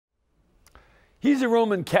He's a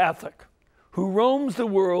Roman Catholic who roams the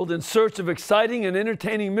world in search of exciting and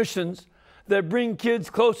entertaining missions that bring kids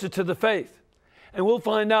closer to the faith. And we'll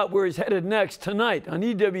find out where he's headed next tonight on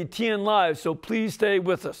EWTN Live, so please stay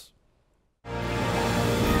with us.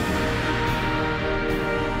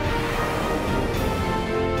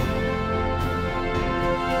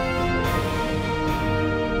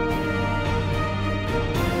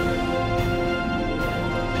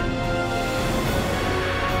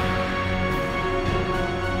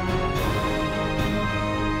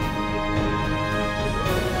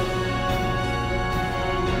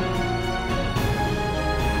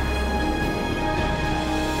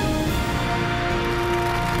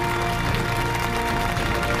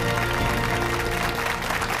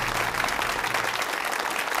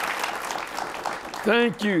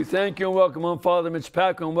 Thank you, and welcome. I'm Father Mitch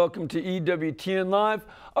Pacwa, and welcome to EWTN Live,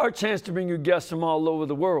 our chance to bring you guests from all over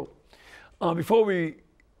the world. Before we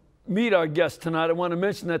meet our guests tonight, I want to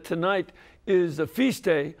mention that tonight is a feast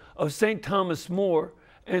day of St. Thomas More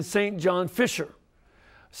and St. John Fisher.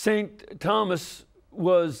 St. Thomas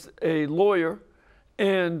was a lawyer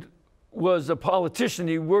and was a politician.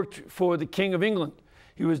 He worked for the King of England.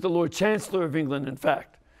 He was the Lord Chancellor of England, in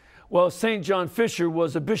fact, while St. John Fisher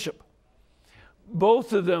was a bishop.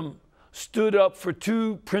 Both of them stood up for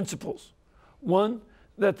two principles. One,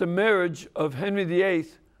 that the marriage of Henry VIII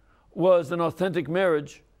was an authentic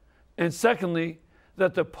marriage. And secondly,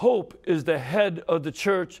 that the Pope is the head of the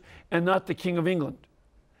church and not the King of England.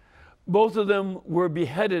 Both of them were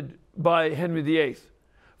beheaded by Henry VIII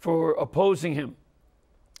for opposing him.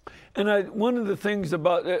 And one of the things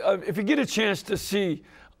about, if you get a chance to see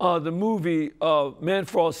the movie Man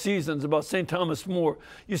for All Seasons about St. Thomas More,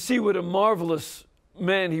 you see what a marvelous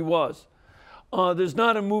man he was. There's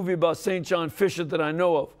not a movie about St. John Fisher that I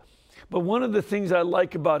know of, but one of the things I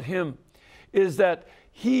like about him is that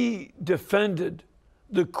he defended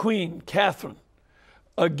the Queen, Catherine,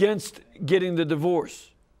 against getting the divorce.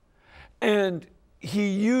 And he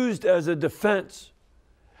used as a defense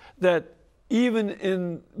that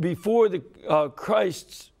even before the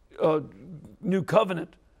Christ's new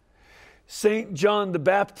covenant, St. John the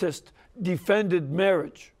Baptist defended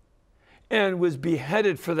marriage and was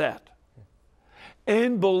beheaded for that.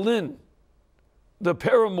 Anne Boleyn, the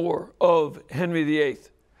paramour of Henry VIII,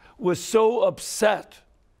 was so upset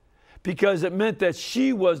because it meant that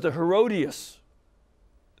she was the Herodias,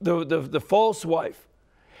 the false wife,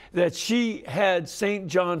 that she had St.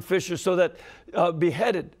 John Fisher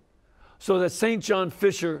beheaded, so that St. John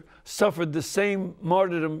Fisher suffered the same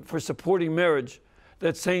martyrdom for supporting marriage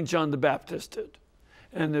that St. John the Baptist did.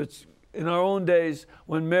 And it's in our own days,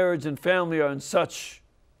 when marriage and family are in such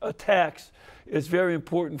attacks, it's very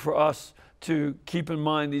important for us to keep in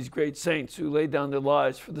mind these great saints who laid down their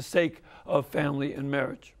lives for the sake of family and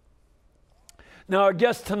marriage. Now, our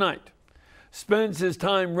guest tonight spends his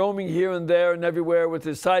time roaming here and there and everywhere with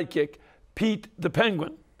his sidekick, Pete the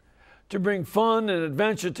Penguin, to bring fun and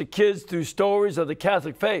adventure to kids through stories of the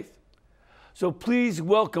Catholic faith. So please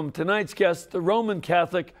welcome tonight's guest, the Roman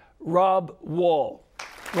Catholic, Rob Wahl.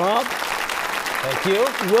 Rob? Thank you.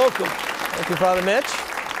 Welcome. Thank you, Father Mitch.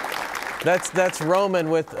 That's Roman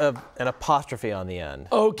with an apostrophe on the end.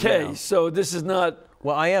 Okay, you know. So this is not...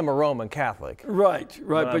 Well, I am a Roman Catholic. Right,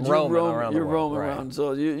 but you're roaming right. around.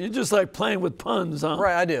 So you just like playing with puns, huh?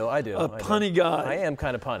 Right, I do. Punny guy. I am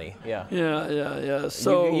kind of punny, yeah. Yeah.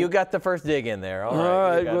 So you got the first dig in there. All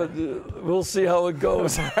right, we'll see how it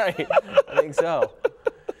goes. Right, I think so.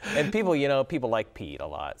 And people like Pete a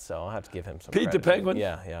lot, so I'll have to give him some Pete credit. the Penguin?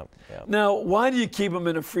 Yeah. Now, why do you keep him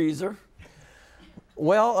in a freezer?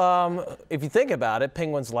 Well, if you think about it,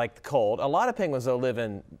 penguins like the cold. A lot of penguins, though, live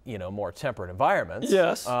in, more temperate environments.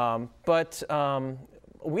 Yes. But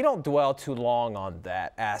we don't dwell too long on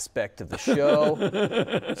that aspect of the show.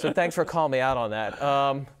 So thanks for calling me out on that.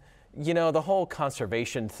 The whole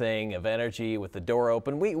conservation thing of energy with the door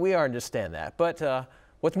open, we understand that. But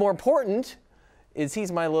what's more important is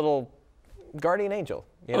he's my little guardian angel.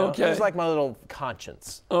 Okay. He's like my little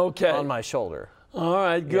conscience. Okay. On my shoulder. All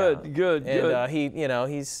right, good. And he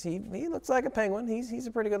looks like a penguin. He's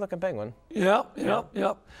a pretty good-looking penguin. Yep.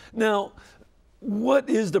 Now, what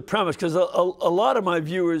is the premise? Because a lot of my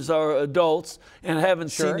viewers are adults and haven't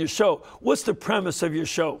seen your show. What's the premise of your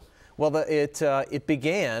show? Well, it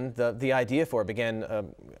began, the idea for it began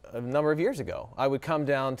a number of years ago. I would come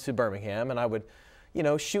down to Birmingham and I would,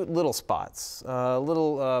 shoot little spots,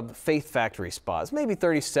 little Faith Factory spots, maybe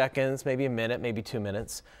 30 seconds, maybe a minute, maybe 2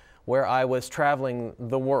 minutes, where I was traveling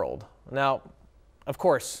the world. Now, of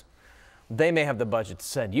course, they may have the budget to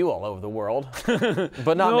send you all over the world,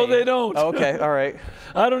 but not me. No, they don't. Oh, okay, all right.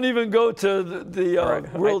 I don't even go to the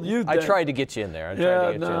World Youth Day. I tried to get you in there.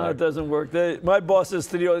 No, it doesn't work. My boss says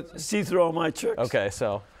to see through all my tricks. Okay,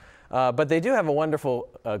 so, but they do have a wonderful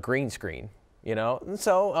green screen, you know. And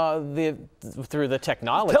so through the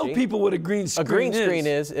technology. Tell people what a green screen is. A green screen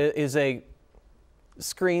is a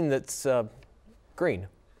screen that's green.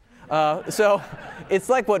 So it's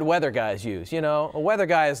like what weather guys use, you know. A weather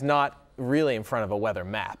guy is not really in front of a weather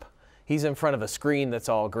map. He's in front of a screen that's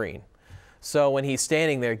all green. So when he's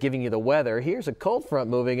standing there giving you the weather, here's a cold front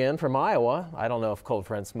moving in from Iowa. I don't know if cold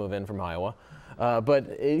fronts move in from Iowa,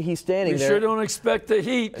 but he's standing there. You sure don't expect the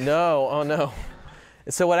heat. No, oh no.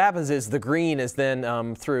 So what happens is the green is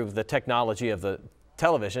then, through the technology of the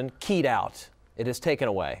television, keyed out. It is taken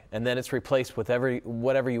away, and then it's replaced with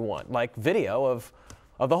whatever you want, like video of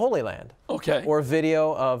the Holy Land. Okay. Or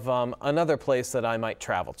video of another place that I might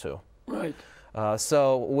travel to. Right.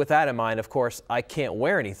 So with that in mind, of course, I can't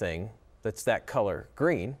wear anything that's that color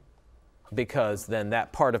green, because then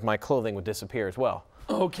that part of my clothing would disappear as well.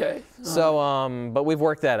 Okay. So, but we've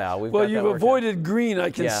worked that out. Well, you've avoided green. I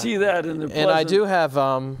can see that in the pleasant. And I do have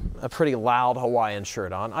a pretty loud Hawaiian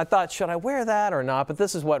shirt on. I thought, should I wear that or not? But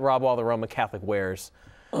this is what Rob Wahl, the Roman Catholic, wears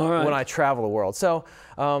when I travel the world. So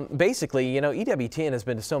basically, you know, EWTN has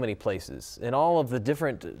been to so many places, and all of the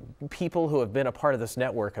different people who have been a part of this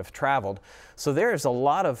network have traveled. So there's a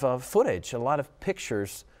lot of footage, a lot of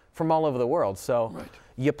pictures from all over the world. So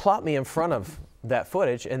you plot me in front of that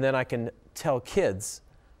footage, and then I can tell kids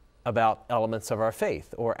about elements of our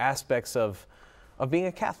faith or aspects of being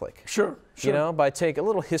a Catholic. Sure. You know, by taking a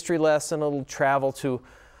little history lesson, a little travel to,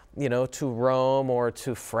 you know, to Rome or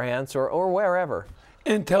to France or wherever.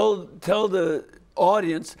 And tell the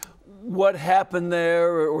audience what happened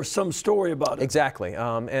there or some story about it. Exactly.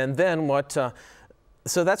 And then what,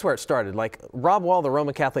 so that's where it started. Like Rob Wahl, the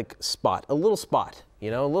Roman Catholic spot, a little spot, you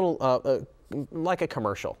know, a little, like a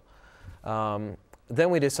commercial. Then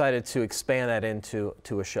we decided to expand that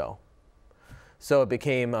into a show. So it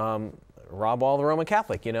became Rob Wahl, the Roman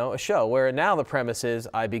Catholic, you know, a show where now the premise is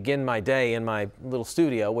I begin my day in my little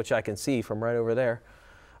studio, which I can see from right over there.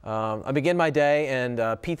 I begin my day, and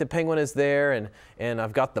Pete the Penguin is there, and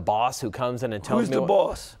I've got the boss who comes in and tells me. Who's the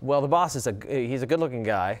boss? Well, the boss is he's a good-looking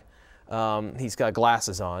guy. He's got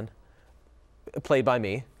glasses on, played by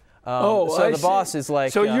me. So the boss is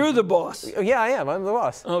like. So you're the boss? Yeah, I am. I'm the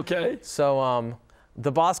boss. Okay. So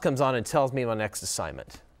the boss comes on and tells me my next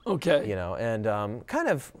assignment. Okay. You know, and kind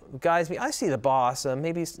of guides me. I see the boss.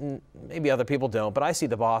 Maybe other people don't, but I see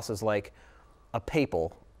the boss as like a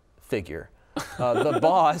papal figure. The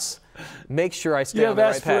boss makes sure I stay on the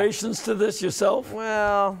right path. You have aspirations to this yourself?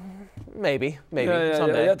 Well, maybe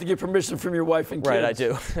someday. You have to get permission from your wife and kids. Right, I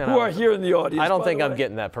do. Who are here in the audience. I don't think I'm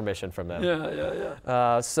getting that permission from them.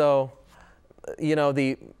 Yeah. So, you know,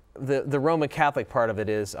 the Roman Catholic part of it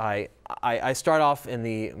is I start off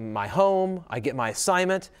in my home. I get my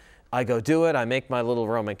assignment. I go do it. I make my little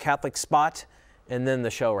Roman Catholic spot, and then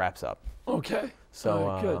the show wraps up. Okay.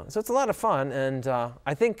 So, so it's a lot of fun, and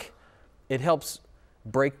I think it helps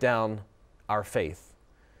break down our faith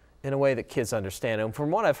in a way that kids understand. And from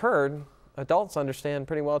what I've heard, adults understand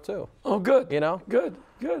pretty well too. Oh, good. You know? Good.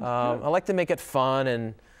 I like to make it fun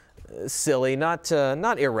and silly, not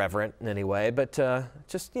irreverent in any way, but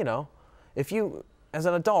just, you know, if you, as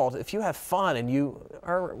an adult, if you have fun and you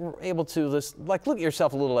are able to just, like, look at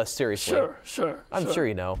yourself a little less seriously. Sure. I'm sure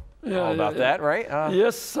you know all about that, right?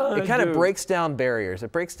 Yes, I do. It kind of breaks down barriers.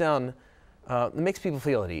 It breaks down. It makes people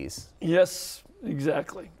feel at ease. Yes,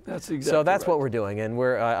 exactly. That's exactly. So that's right. what we're doing, and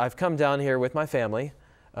I've come down here with my family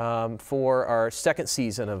for our second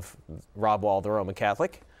season of Rob Wahl, the Roman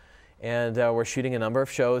Catholic, and we're shooting a number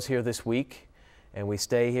of shows here this week, and we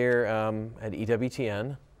stay here at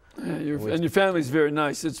EWTN. And your family's very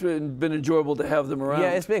nice. It's been enjoyable to have them around.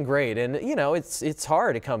 Yeah, it's been great, and you know, it's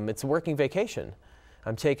hard to come. It's a working vacation.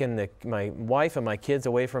 I'm taking my wife and my kids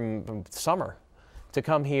away from summer to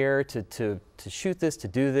come here to shoot this, to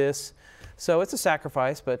do this. So it's a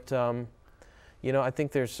sacrifice, but you know, I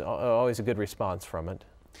think there's always a good response from it.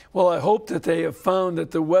 Well, I hope that they have found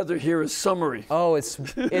that the weather here is summery. Oh, it's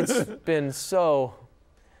been so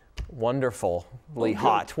wonderfully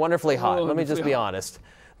hot. Let me just be honest.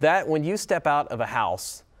 That when you step out of a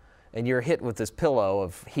house and you're hit with this pillow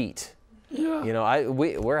of heat, you know,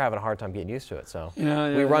 we're having a hard time getting used to it. So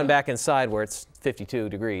we run back inside where it's 52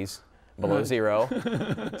 degrees. Below zero.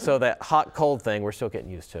 So that hot, cold thing we're still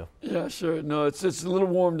getting used to. Yeah, sure. No, it's a little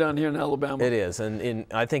warm down here in Alabama. It is, and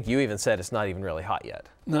I think you even said it's not even really hot yet.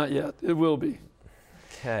 Not yet. It will be.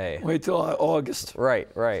 Okay. Wait till August.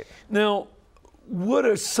 Right. Now, what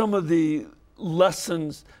are some of the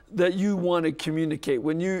lessons that you want to communicate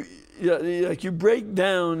when you like you break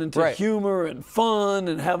down into humor and fun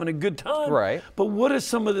and having a good time? Right. But what are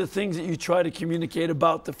some of the things that you try to communicate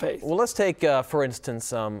about the faith? Well, let's take, for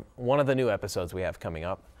instance, one of the new episodes we have coming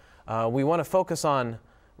up. We want to focus on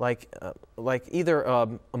like either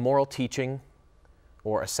a moral teaching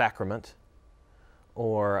or a sacrament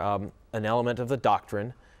or an element of the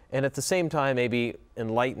doctrine, and at the same time maybe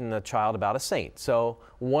enlighten a child about a saint. So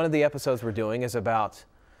one of the episodes we're doing is about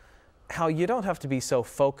how you don't have to be so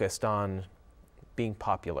focused on being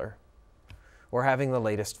popular or having the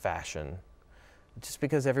latest fashion. Just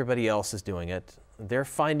because everybody else is doing it, they're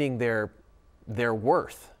finding their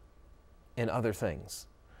worth in other things.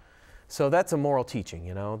 So that's a moral teaching,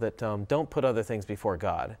 you know, that don't put other things before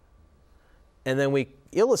God. And then we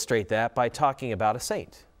illustrate that by talking about a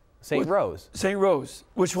saint, Saint Rose. Saint Rose.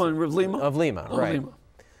 Which one? Of Lima? Of Lima, right.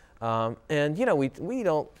 Lima. And, you know, we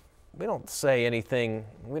don't say anything,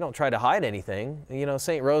 we don't try to hide anything. You know,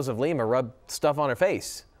 Saint Rose of Lima rubbed stuff on her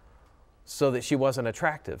face so that she wasn't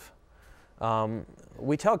attractive.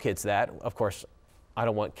 We tell kids that. Of course, I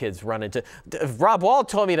don't want kids running to, Rob Wahl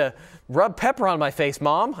told me to rub pepper on my face,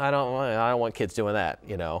 Mom. I don't want kids doing that,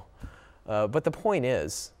 you know. But the point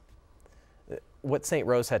is, what Saint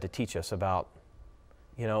Rose had to teach us about,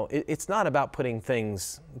 you know, it's not about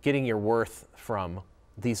getting your worth from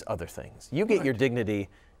these other things. You get your dignity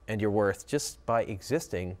and your worth just by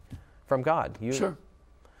existing from God.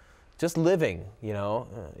 Just living, you know,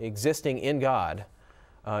 existing in God,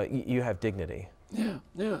 you have dignity. Yeah.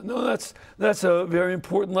 No, that's a very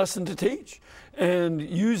important lesson to teach. And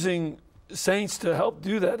using saints to help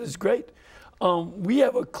do that is great. We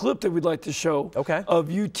have a clip that we'd like to show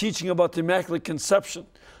of you teaching about the Immaculate Conception.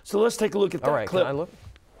 So let's take a look at that clip. Can I look?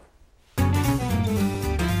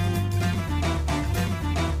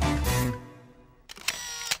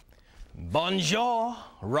 Bonjour,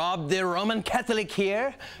 Rob the Roman Catholic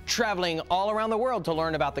here, traveling all around the world to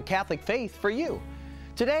learn about the Catholic faith for you.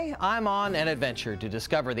 Today, I'm on an adventure to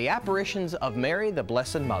discover the apparitions of Mary, the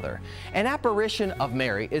Blessed Mother. An apparition of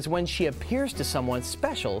Mary is when she appears to someone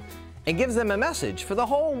special and gives them a message for the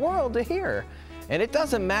whole world to hear. And it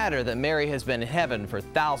doesn't matter that Mary has been in heaven for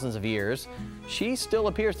thousands of years, she still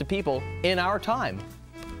appears to people in our time.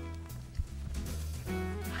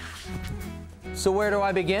 So where do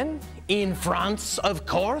I begin? In France, of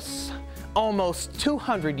course. Almost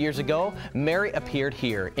 200 years ago, Mary appeared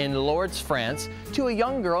here in Lourdes, France, to a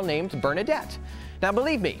young girl named Bernadette. Now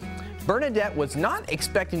believe me, Bernadette was not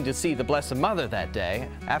expecting to see the Blessed Mother that day.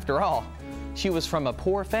 After all, she was from a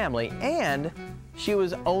poor family and she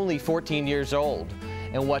was only 14 years old.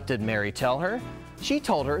 And what did Mary tell her? She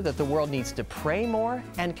told her that the world needs to pray more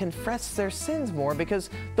and confess their sins more because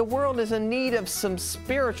the world is in need of some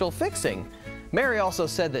spiritual fixing. Mary also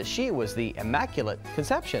said that she was the Immaculate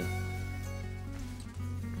Conception.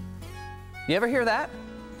 You ever hear that?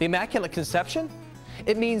 The Immaculate Conception?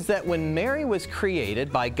 It means that when Mary was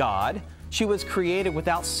created by God, she was created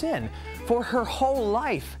without sin for her whole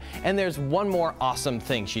life. And there's one more awesome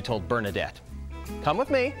thing she told Bernadette. Come with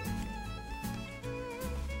me.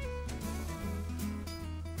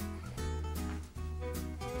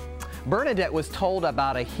 Bernadette was told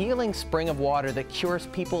about a healing spring of water that cures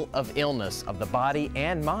people of illness of the body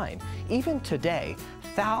and mind. Even today,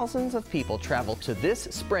 thousands of people travel to this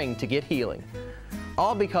spring to get healing.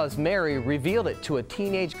 All because Mary revealed it to a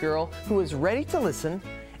teenage girl who was ready to listen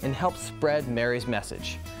and help spread Mary's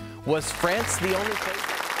message. Was France the only place?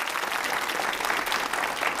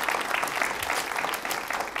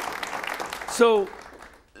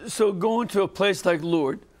 So going to a place like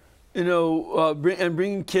Lourdes, you know, and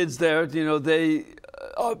bringing kids there, you know,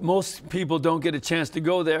 most people don't get a chance to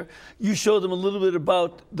go there. You show them a little bit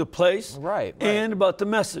about the place, and about the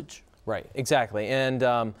message. Right, exactly. And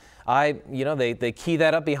you know, they key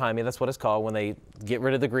that up behind me. That's what it's called when they get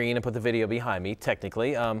rid of the green and put the video behind me,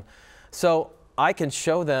 technically. So I can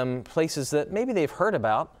show them places that maybe they've heard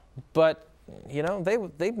about, but you know,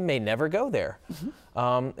 they may never go there.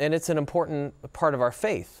 And it's an important part of our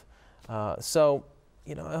faith. So,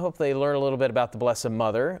 you know, I hope they learn a little bit about the Blessed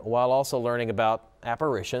Mother while also learning about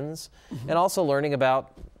apparitions and also learning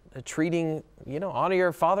about treating, you know, honor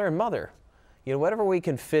your father and mother. You know, whatever we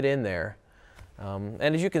can fit in there. And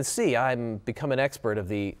as you can see, I'm become an expert of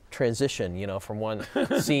the transition, you know, from one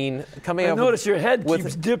scene coming up notice your head keeps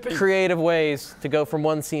with dipping. Creative ways to go from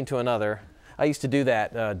one scene to another. I used to do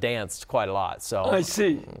that, danced quite a lot. So I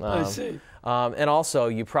see. I see. And also,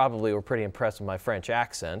 you probably were pretty impressed with my French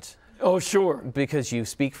accent. Oh, sure. Because you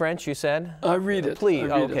speak French, you said? I read it.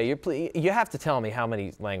 Please, I read okay. it. You have to tell me how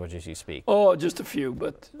many languages you speak. Oh, just a few,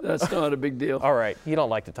 but that's not a big deal. All right. You don't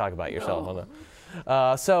like to talk about yourself.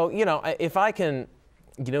 No. So, you know, if I can,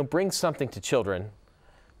 you know, bring something to children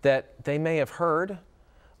that they may have heard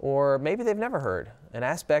or maybe they've never heard, an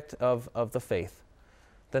aspect of the faith,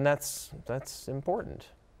 then that's important.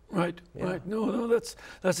 Right, Yeah. right. No,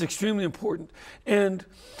 that's extremely important. And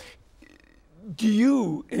do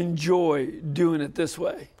you enjoy doing it this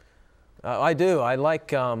way? I do. I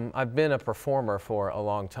like, I've been a performer for a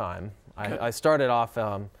long time. Okay. I started off,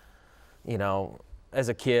 you know, as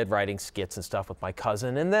a kid writing skits and stuff with my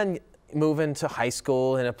cousin, and then moving to high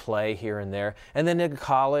school in a play here and there. And then in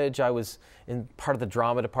college, I was in part of the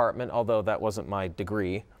drama department, although that wasn't my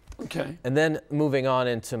degree. Okay. And then moving on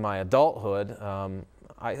into my adulthood,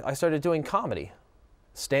 I started doing comedy,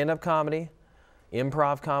 stand-up comedy,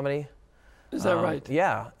 improv comedy. Is that right?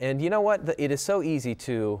 Yeah. And you know what? It is so easy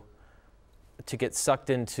to get sucked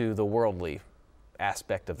into the worldly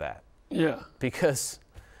aspect of that. Yeah. Because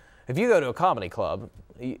if you go to a comedy club,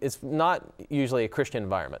 it's not usually a Christian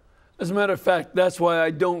environment. As a matter of fact, that's why I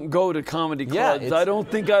don't go to comedy Yeah, clubs. I don't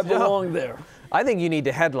think I belong there. I think you need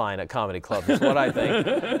to headline at comedy clubs, is what I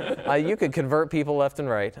think. You could convert people left and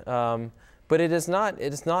right. But it is not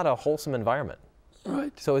a wholesome environment.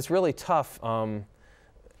 Right. So it's really tough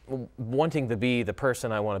wanting to be the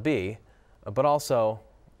person I want to be, but also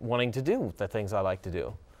wanting to do the things I like to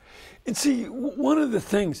do. And see, one of the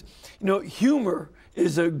things, you know, humor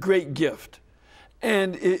is a great gift.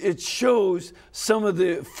 And it shows some of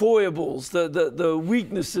the foibles, the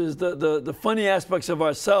weaknesses, the funny aspects of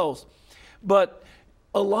ourselves. But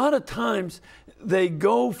a lot of times they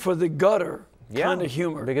go for the gutter kind of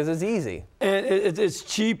humor. Because it's easy. And it's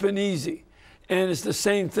cheap and easy. And it's the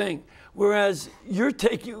same thing. Whereas you're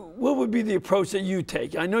taking, what would be the approach that you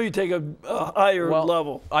take? I know you take a higher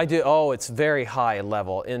level. I do. Oh, it's very high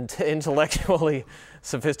level, intellectually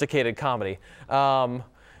sophisticated comedy.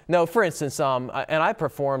 No, for instance, and I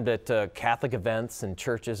performed at Catholic events and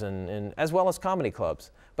churches and as well as comedy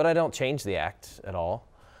clubs, but I don't change the act at all.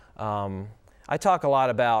 I talk a lot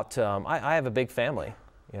about, I have a big family,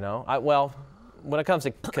 you know. When it comes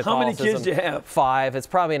to Catholicism, how many kids do you have? 5. It's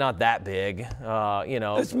probably not that big, you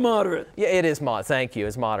know. It's moderate. Yeah, it is moderate. Thank you.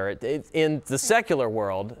 It's moderate. In the secular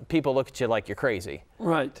world, people look at you like you're crazy.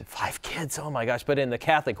 Right. 5 kids. Oh my gosh! But in the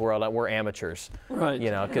Catholic world, we're amateurs. Right. You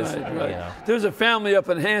know, because right. you know. There's a family up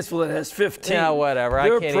in Hansville that has 15. Yeah, whatever.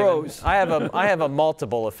 They're I can't pros. Even, I have a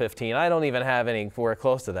multiple of 15. I don't even have anywhere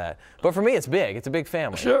close to that. But for me, it's big. It's a big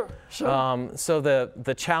family. Sure. Sure. So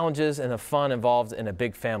the challenges and the fun involved in a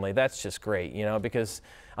big family, that's just great. You know, because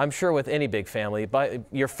I'm sure with any big family, by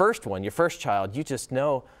your first child, you just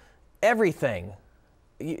know everything.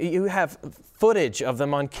 You have footage of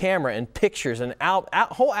them on camera and pictures and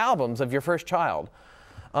whole albums of your first child,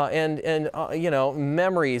 and you know,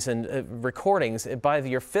 memories and recordings. By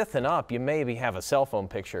your 5th and up, you maybe have a cell phone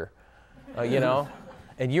picture, you know,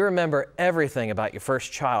 and you remember everything about your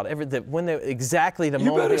first child. Exactly the moment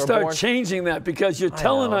they were born. You better start changing that because you're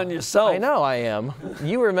telling on yourself. I know I am.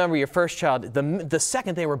 You remember your first child the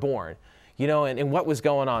second they were born. You know, and what was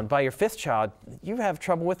going on. By your 5th child, you have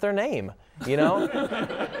trouble with their name, you know?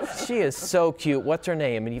 She is so cute. What's her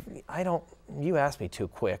name? And you asked me too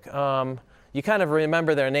quick. You kind of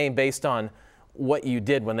remember their name based on what you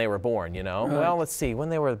did when they were born, you know? Right. Well, let's see. When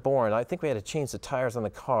they were born, I think we had to change the tires on the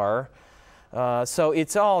car. So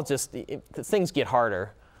it's all just, things get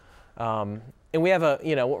harder. And we have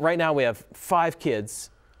right now we have 5 kids,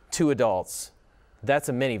 2 adults. That's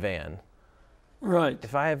a minivan. Right.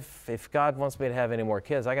 If God wants me to have any more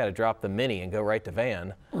kids, I got to drop the mini and go right to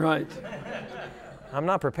van. Right. I'm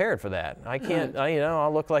not prepared for that. I can't.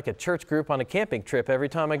 I'll look like a church group on a camping trip every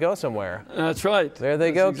time I go somewhere. That's right. There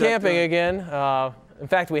they go camping again. In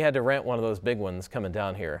fact, we had to rent one of those big ones coming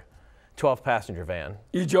down here, 12-passenger van.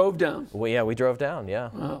 You drove down. We drove down. Yeah.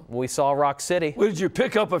 Wow. We saw Rock City. Well, did you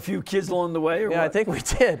pick up a few kids along the way, or yeah, what? I think we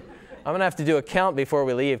did. I'm gonna have to do a count before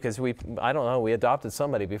we leave because I don't know. We adopted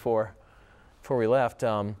somebody before we left.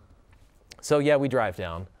 So yeah, we drive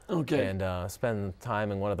down. Okay. And spend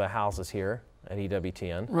time in one of the houses here at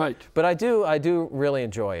EWTN. Right. But I do really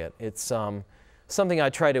enjoy it. It's something I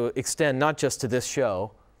try to extend not just to this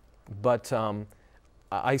show, but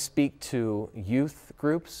I speak to youth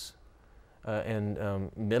groups and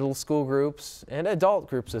middle school groups and adult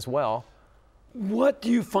groups as well. What do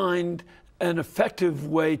you find an effective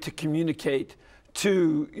way to communicate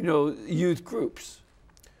to youth groups?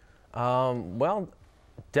 Well,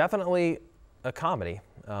 definitely a comedy.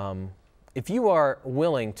 If you are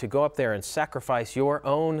willing to go up there and sacrifice your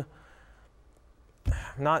own,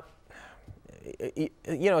 not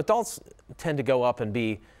adults tend to go up and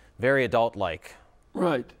be very adult-like.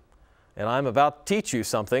 Right. And I'm about to teach you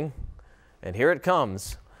something, and here it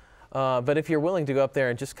comes. But if you're willing to go up there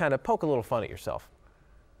and just kind of poke a little fun at yourself,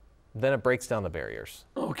 then it breaks down the barriers.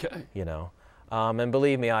 Okay. And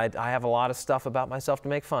believe me, I have a lot of stuff about myself to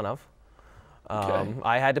make fun of. Okay.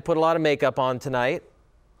 I had to put a lot of makeup on tonight.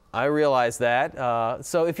 I realize that.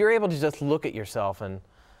 So if you're able to just look at yourself and,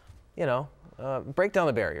 break down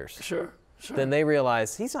the barriers, Sure. then they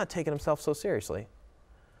realize he's not taking himself so seriously.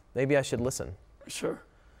 Maybe I should listen. Sure.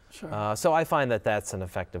 So I find that that's an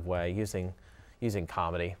effective way, using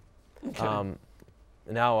comedy. Okay.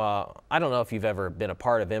 Now, I don't know if you've ever been a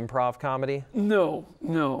part of improv comedy. No.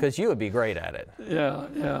 Because you would be great at it.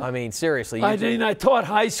 Yeah. I mean, seriously. I taught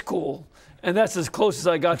high school, and that's as close as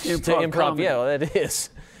I got to improv comedy. Yeah, well, it is.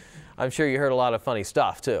 I'm sure you heard a lot of funny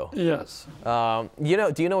stuff, too. Yes. Do you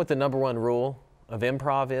know what the #1 rule of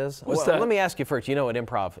improv is? What's that? Let me ask you first. You know what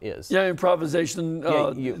improv is? Yeah, improvisation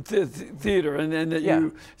theater, and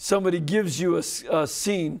that somebody gives you a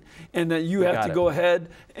scene, and that you have to go ahead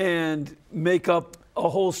and make up a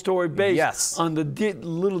whole story based on the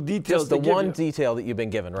little details. Just the one detail that you've been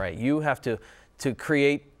given, right? You have to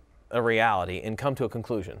create a reality and come to a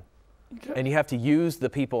conclusion, and you have to use the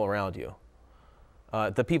people around you,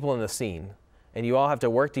 the people in the scene, and you all have to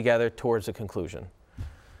work together towards a conclusion.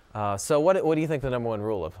 So what do you think the #1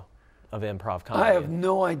 rule of improv comedy? I have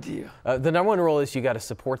no idea. The #1 rule is you got to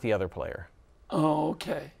support the other player. Oh,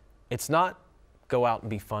 okay. It's not go out and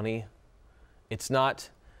be funny. It's not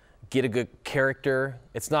get a good character.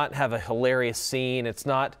 It's not have a hilarious scene. It's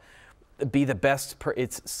not be the best.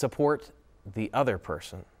 It's support the other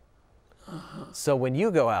person. So when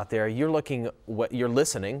you go out there, you're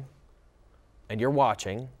listening, and you're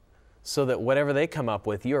watching, so that whatever they come up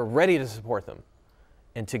with, you're ready to support them.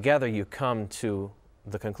 And together you come to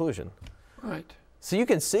the conclusion. Right. So you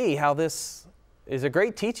can see how this is a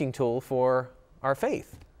great teaching tool for our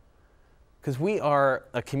faith. Because we are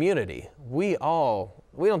a community. We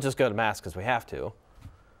don't just go to Mass because we have to.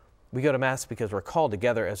 We go to Mass because we're called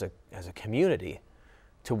together as a community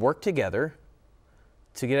to work together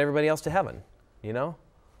to get everybody else to heaven,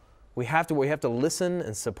 We have to listen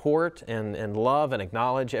and support and love and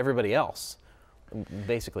acknowledge everybody else. And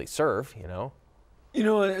basically serve,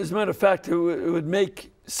 As a matter of fact, it would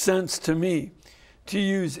make sense to me to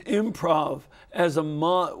use improv as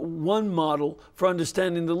one model for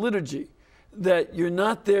understanding the liturgy. That you're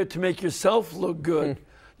not there to make yourself look good.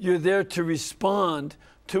 You're there to respond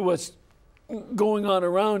to what's going on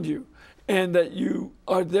around you. And that you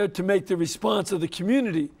are there to make the response of the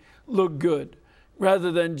community look good,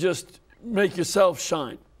 rather than just make yourself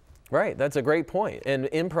shine. Right, that's a great point. And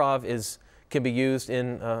improv can be used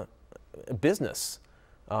in business,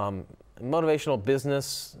 motivational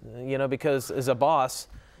business, because as a boss,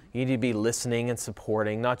 you need to be listening and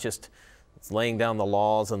supporting, not just laying down the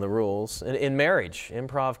laws and the rules. In marriage,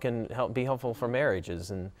 improv can be helpful for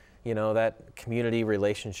marriages and, that community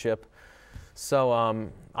relationship. So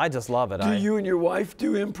I just love it. Do you and your wife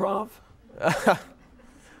do improv?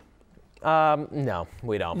 No,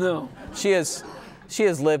 we don't. No. She has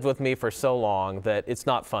lived with me for so long that it's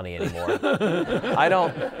not funny anymore.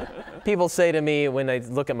 People say to me when they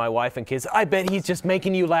look at my wife and kids, I bet he's just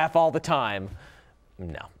making you laugh all the time.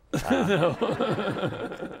 No. No.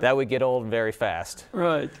 That would get old very fast.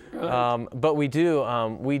 Right. But we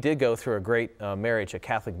did go through a great a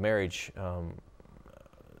Catholic marriage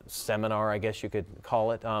seminar, I guess you could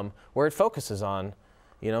call it, where it focuses on,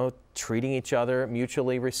 treating each other,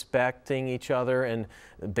 mutually respecting each other, and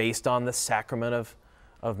based on the sacrament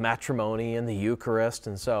of matrimony and the Eucharist.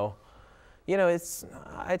 And so,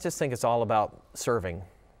 I just think it's all about serving.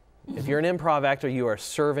 If you're an improv actor, you are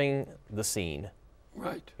serving the scene.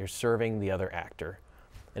 Right. You're serving the other actor.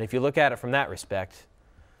 And if you look at it from that respect,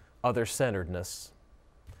 other-centeredness,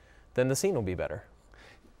 then the scene will be better.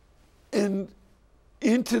 And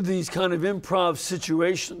into these kind of improv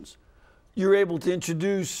situations, you're able to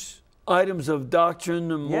introduce items of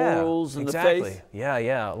doctrine and morals and the faith.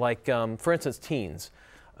 Yeah. Like, for instance, teens.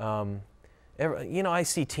 I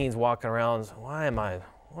see teens walking around. What am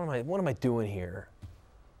I doing here?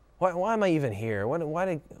 Why am I even here? Why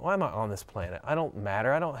am I on this planet? I don't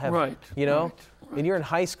matter. I don't have, right. And you're in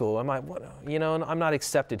high school. I'm not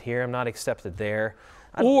accepted here. I'm not accepted there.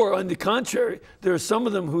 Or on the contrary, there are some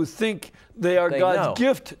of them who think they are God's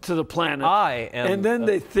gift to the planet. And then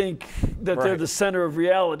they think that they're the center of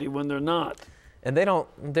reality when they're not. And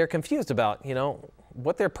they're confused about,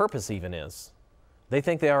 what their purpose even is. They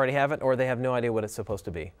think they already have it, or they have no idea what it's supposed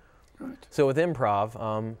to be. Right. So with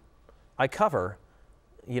improv, I cover,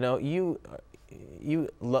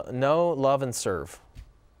 know, love, and serve.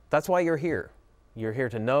 That's why you're here. You're here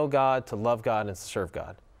to know God, to love God, and to serve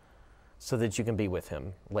God, so that you can be with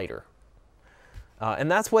Him later.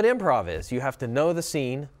 And that's what improv is. You have to know the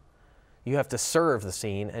scene, you have to serve the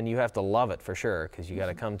scene, and you have to love it for sure, because you got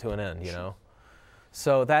to come to an end, you know.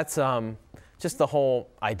 So that's just the whole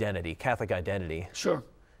identity, Catholic identity. Sure.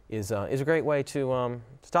 Is a great way to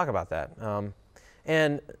talk about that.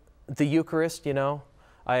 And the Eucharist, you know,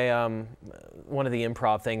 one of the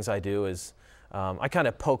improv things I do is I kind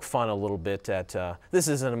of poke fun a little bit at, this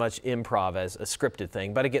isn't as much improv as a scripted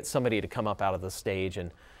thing, but I get somebody to come up out of the stage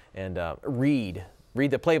and read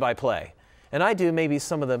the play-by-play. And I do maybe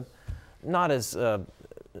some of the not as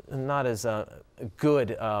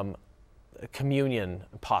good communion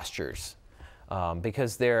postures.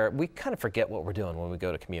 Because we kind of forget what we're doing when we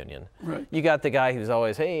go to communion. Right. You got the guy who's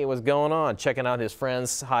always, hey, what's going on? Checking out his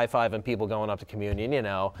friends, high-fiving people going up to communion, you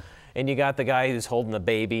know. And you got the guy who's holding the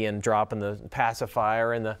baby and dropping the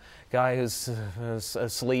pacifier, and the guy who's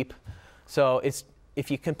asleep. So if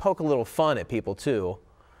you can poke a little fun at people too,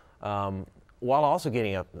 while also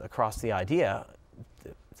getting across the idea,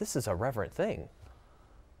 this is a reverent thing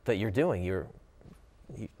that you're doing.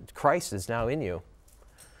 Christ is now in you.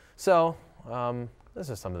 So those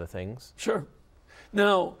are some of the things. Sure.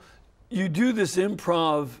 Now, you do this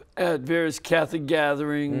improv at various Catholic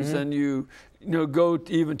gatherings, and you go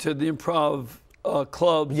even to the improv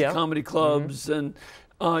clubs, comedy clubs, and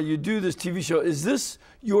you do this TV show. Is this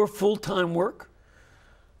your full-time work?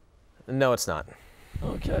 No, it's not.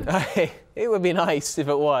 Okay. It would be nice if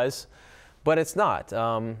it was, but it's not.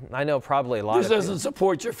 I know probably a lot of people. This doesn't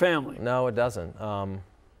support your family. No, it doesn't.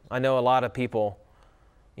 I know a lot of people.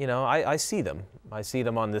 You know, I see them. I see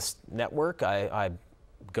them on this network. I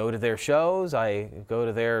go to their shows. I go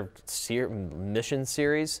to their mission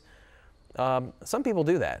series. Some people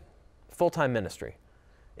do that, full-time ministry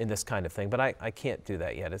in this kind of thing, but I can't do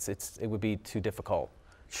that yet. It would be too difficult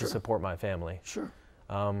to support my family. Sure.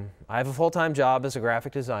 I have a full-time job as a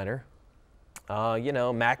graphic designer. You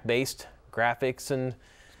know, Mac-based graphics and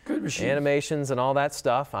animations and all that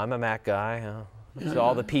stuff. I'm a Mac guy. So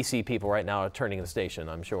all the PC people right now are turning the station,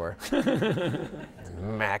 I'm sure.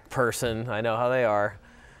 Mac person, I know how they are.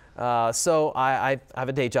 So I have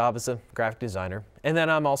a day job as a graphic designer. And then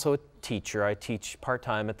I'm also a teacher. I teach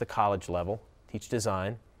part-time at the college level, teach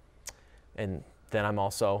design. And then I'm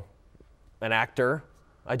also an actor.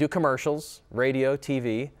 I do commercials, radio,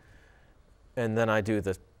 TV. And then I do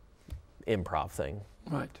the improv thing.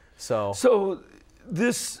 Right. So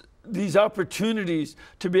these opportunities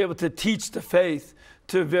to be able to teach the faith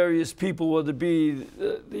to various people, whether it be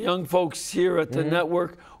the young folks here at the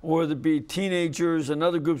network or whether it be teenagers and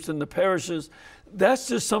other groups in the parishes, that's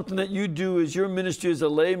just something that you do as your ministry as a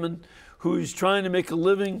layman who's trying to make a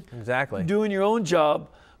living doing your own job.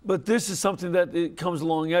 But this is something that it comes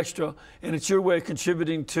along extra, and it's your way of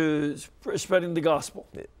contributing to spreading the gospel.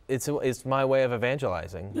 It's my way of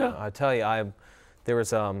evangelizing. Yeah. I tell you, there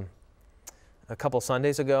was a couple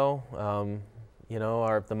Sundays ago, you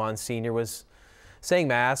know, the Monsignor was saying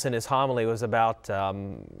Mass, and his homily was about,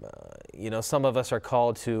 you know, some of us are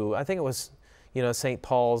called to, I think it was, you know, St.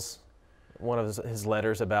 Paul's, one of his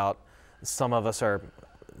letters about some of us are,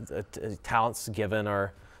 talents given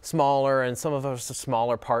are smaller, and some of us are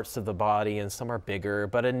smaller parts of the body, and some are bigger.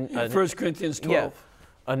 But in 1 Corinthians 12.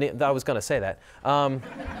 Yeah, I was going to say that.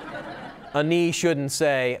 A knee shouldn't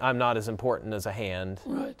say, I'm not as important as a hand,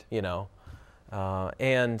 you know.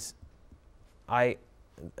 And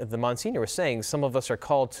the Monsignor was saying some of us are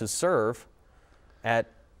called to serve at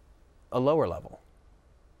a lower level.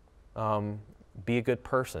 Be a good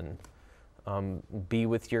person. Be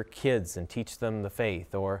with your kids and teach them the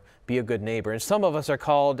faith, or be a good neighbor. And some of us are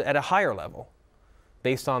called at a higher level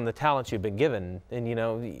based on the talents you've been given. And, you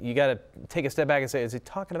know, you got to take a step back and say, is he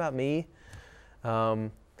talking about me?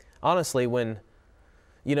 Honestly, when,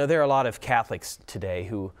 you know, there are a lot of Catholics today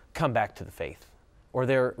who come back to the faith, or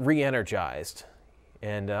they're re-energized.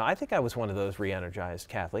 And I think I was one of those re-energized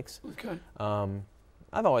Catholics. Okay.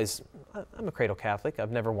 I'm a cradle Catholic.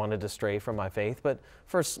 I've never wanted to stray from my faith, but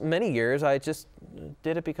for many years I just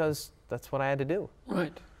did it because that's what I had to do.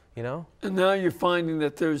 Right. You know? And now you're finding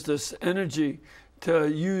that there's this energy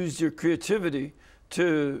to use your creativity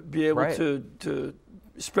to be able to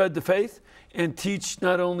spread the faith and teach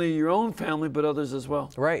not only your own family, but others as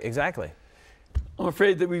well. Right, exactly. I'm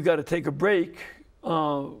afraid that we've got to take a break.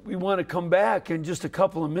 We want to come back in just a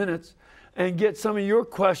couple of minutes and get some of your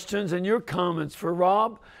questions and your comments for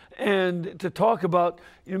Rob, and to talk about,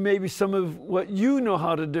 you know, maybe some of what you know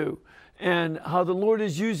how to do, and how the Lord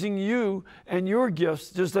is using you and your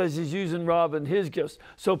gifts just as he's using Rob and his gifts.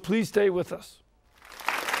 So please stay with us.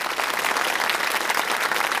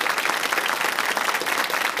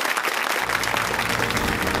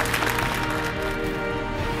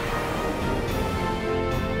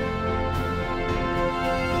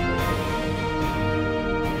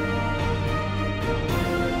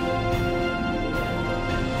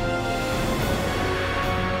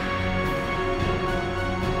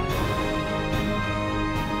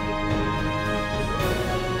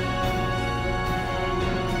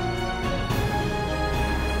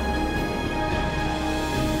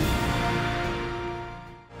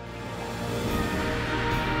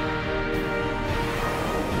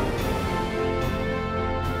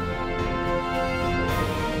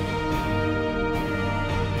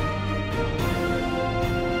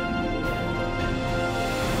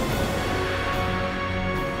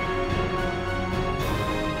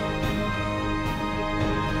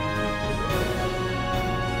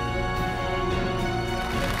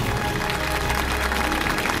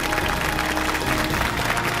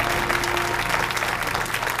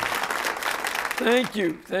 Thank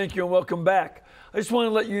you, and welcome back. I just want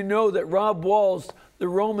to let you know that Rob Wahl's The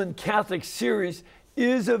Roman Catholic series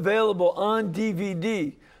is available on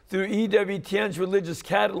DVD through EWTN's religious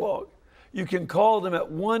catalog. You can call them at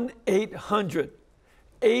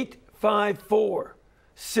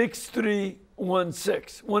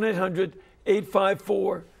 1-800-854-6316,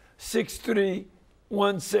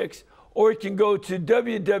 1-800-854-6316, or you can go to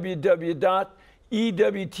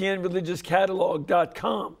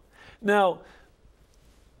www.ewtnreligiouscatalog.com. Now,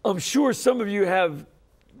 I'm sure some of you have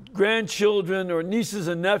grandchildren or nieces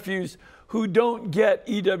and nephews who don't get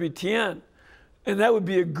EWTN, and that would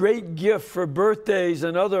be a great gift for birthdays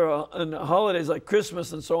and other and holidays like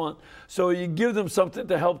Christmas and so on. So you give them something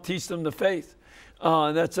to help teach them the faith. I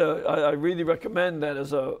really recommend that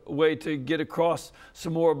as a way to get across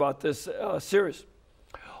some more about this series.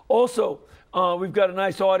 Also, we've got a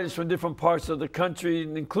nice audience from different parts of the country,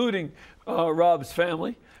 including Rob's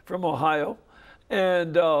family from Ohio.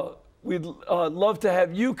 And we'd love to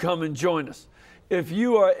have you come and join us. If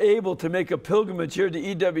you are able to make a pilgrimage here to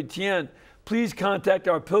EWTN, please contact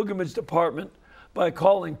our pilgrimage department by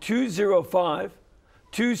calling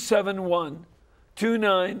 205-271-2966,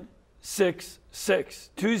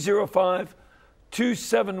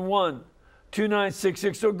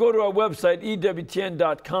 205-271-2966, or go to our website,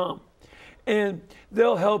 EWTN.com. And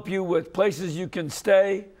they'll help you with places you can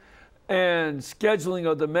stay and scheduling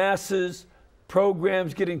of the masses,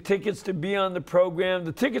 programs, getting tickets to be on the program.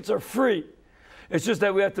 The tickets are free. It's just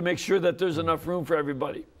that we have to make sure that there's enough room for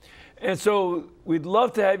everybody. And so we'd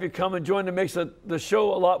love to have you come and join. It makes the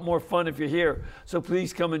show a lot more fun if you're here. So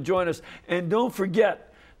please come and join us. And don't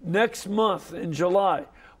forget, next month in July,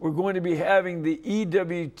 we're going to be having the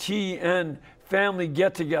EWTN family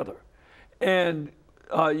get-together. And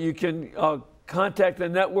you can contact the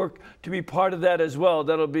network to be part of that as well.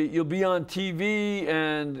 You'll be on TV,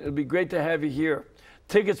 and it'll be great to have you here.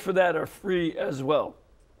 Tickets for that are free as well.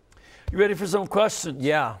 You ready for some questions?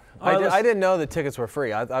 Yeah. I didn't know the tickets were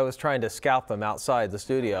free. I was trying to scalp them outside the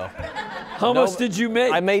studio. How much did you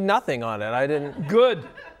make? I made nothing on it. I didn't. Good.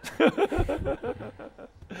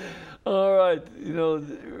 All right. You know,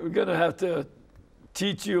 we're going to have to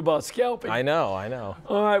teach you about scalping. I know.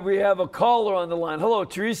 All right. We have a caller on the line. Hello,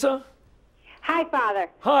 Teresa. Hi, Father.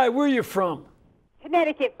 Hi. Where are you from?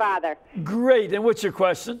 Connecticut, Father. Great. And what's your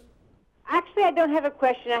question? Actually, I don't have a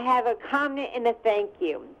question. I have a comment and a thank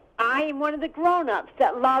you. I am one of the grown-ups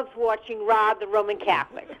that loves watching Rob, the Roman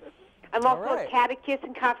Catholic. I'm also a catechist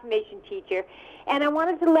and confirmation teacher, and I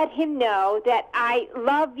wanted to let him know that I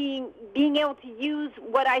love being able to use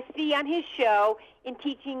what I see on his show in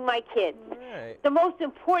teaching my kids. Right. The most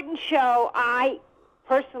important show I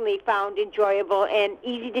personally found enjoyable and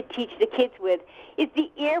easy to teach the kids with is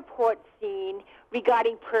the airport scene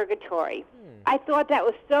regarding purgatory. I thought that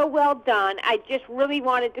was so well done. I just really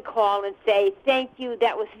wanted to call and say thank you.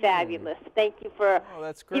 That was fabulous. Thank you for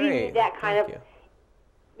giving me that kind of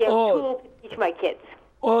tool to teach my kids.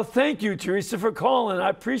 Well, thank you, Teresa, for calling. I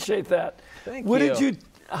appreciate that. Thank you.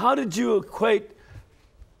 How did you equate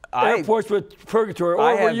airports with purgatory,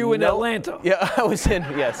 or were you in Atlanta? Yeah, I was in.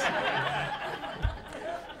 Yes.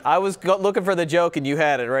 I was looking for the joke, and you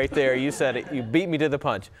had it right there. You said it. You beat me to the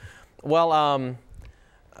punch. Well,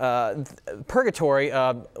 purgatory,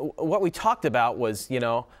 what we talked about was,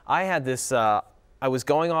 I had this, I was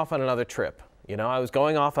going off on another trip. I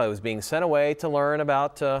was being sent away to learn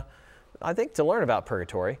about, to learn about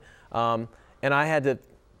purgatory. And I had to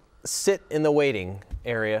sit in the waiting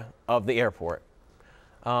area of the airport.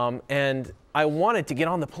 And I wanted to get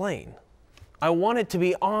on the plane. I wanted to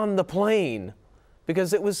be on the plane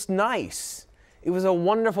because it was nice. It was a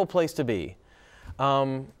wonderful place to be.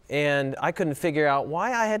 And I couldn't figure out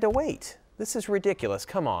why I had to wait. This is ridiculous.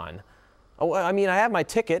 Come on. Oh, I mean, I had my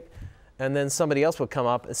ticket, and then somebody else would come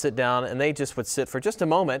up and sit down, and they just would sit for just a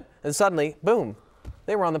moment, and suddenly, boom,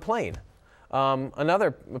 they were on the plane.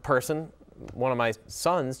 Another person, one of my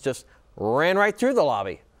sons, just ran right through the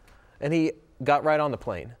lobby, and he got right on the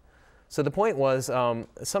plane. So the point was,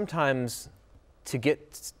 sometimes to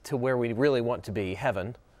get to where we really want to be,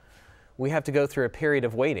 heaven, we have to go through a period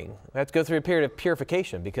of waiting. We have to go through a period of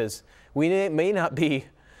purification because we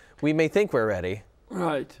may think we're ready,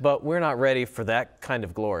 right, but we're not ready for that kind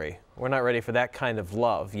of glory. We're not ready for that kind of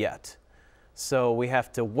love yet. So we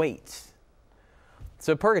have to wait.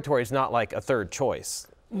 So purgatory is not like a third choice.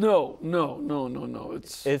 No.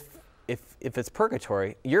 It's if it's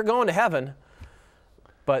purgatory, you're going to heaven,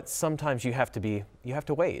 but sometimes you have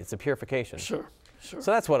to wait. It's a purification. Sure. So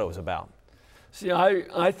that's what it was about. See,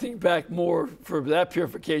 I think back more for that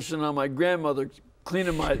purification on my grandmother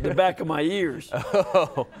cleaning the back of my ears.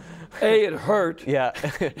 Oh. A, it hurt. Yeah.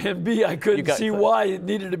 And B, I couldn't see why it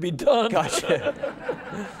needed to be done. Gotcha.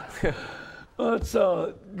 Let's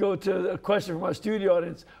go to a question from our studio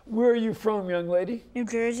audience. Where are you from, young lady? New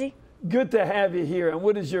Jersey. Good to have you here. And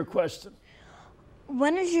what is your question?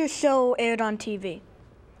 When is your show aired on TV?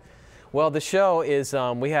 Well, the show is,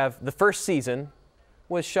 we have the first season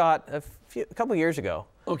was shot a couple years ago.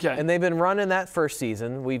 Okay. And they've been running that first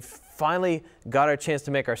season. We've finally got our chance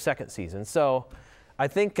to make our second season. So I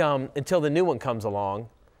think until the new one comes along,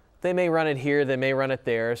 they may run it here, they may run it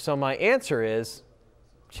there. So my answer is,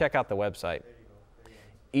 check out the website,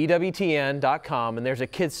 EWTN.com, and there's a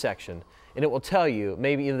kids section. And it will tell you,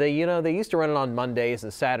 maybe they used to run it on Mondays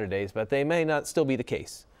and Saturdays, but they may not still be the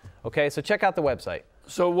case. Okay, so check out the website.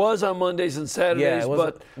 So it was on Mondays and Saturdays,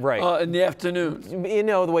 but right. In the afternoon. You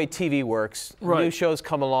know the way TV works. Right. New shows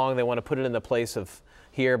come along, they want to put it in the place of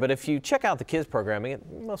here, but if you check out the kids programming,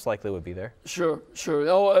 it most likely would be there. Sure.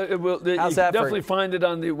 Oh, it will. You can definitely find it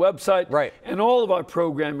on the website. Right. And all of our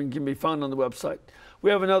programming can be found on the website. We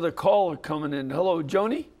have another caller coming in. Hello,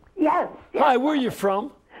 Joni? Yes. Hi, where are you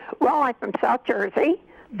from? Well, I'm from South Jersey,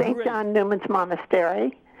 St. John Newman's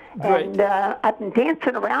Monastery. Great. And I've been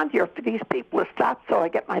dancing around here for these people to stop so I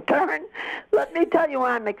get my turn. Let me tell you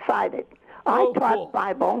why I'm excited. I taught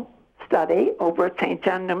Bible study over at St.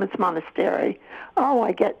 John Newman's Monastery. Oh,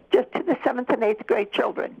 I get just to the 7th and 8th grade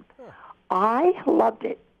children. I loved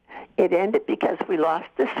it. It ended because we lost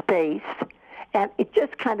the space, and it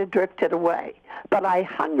just kind of drifted away. But I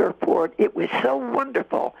hunger for it. It was so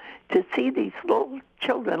wonderful to see these little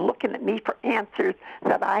children looking at me for answers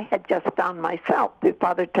that I had just found myself through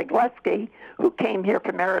Father Tegleski, who came here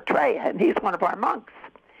from Eritrea, and he's one of our monks.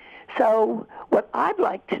 So what I'd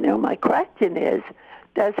like to know, my question is,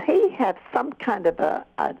 does he have some kind of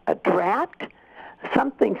a draft,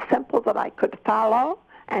 something simple that I could follow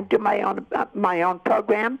and do my own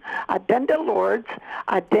program? I've been to Lourdes,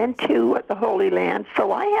 I've been to the Holy Land,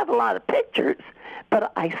 so I have a lot of pictures,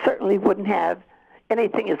 but I certainly wouldn't have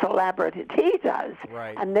anything as elaborate as he does.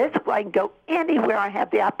 Right. And this way I can go anywhere I have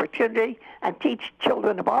the opportunity and teach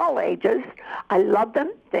children of all ages. I love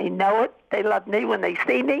them. They know it. They love me when they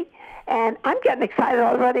see me. And I'm getting excited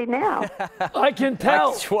already now. I can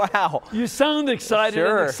tell. Wow. You sound excited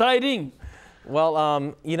and exciting. Well,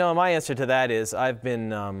 my answer to that is I've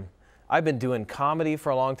been doing comedy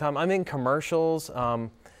for a long time. I'm in commercials.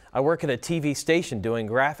 I work at a TV station doing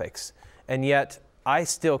graphics, and yet I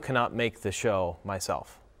still cannot make the show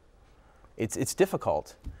myself. It's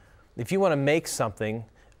difficult. If you want to make something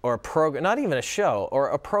or a program, not even a show, or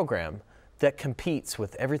a program that competes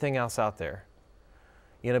with everything else out there,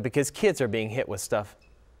 because kids are being hit with stuff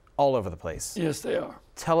all over the place. Yes, they are.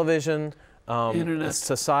 Television, Internet.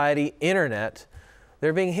 Society, internet,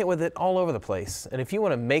 they're being hit with it all over the place. And if you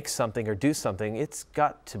want to make something or do something, it's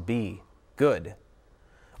got to be good,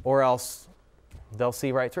 or else they'll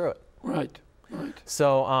see right through it. Right.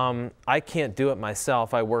 So I can't do it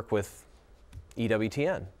myself. I work with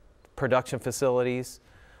EWTN, production facilities,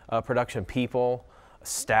 production people,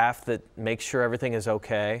 staff that make sure everything is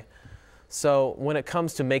okay. So when it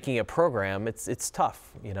comes to making a program, it's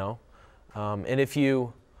tough, and if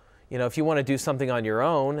you want to do something on your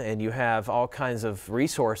own and you have all kinds of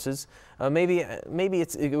resources, maybe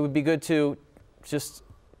it would be good to just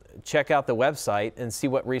check out the website and see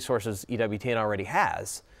what resources EWTN already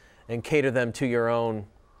has, and cater them to your own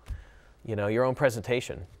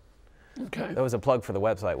presentation. Okay. That was a plug for the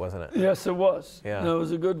website, wasn't it? Yes, it was. Yeah. That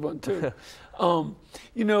was a good one too. But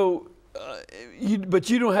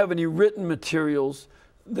you don't have any written materials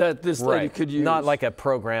that this lady could use. Not like a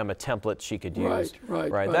program, a template she could use.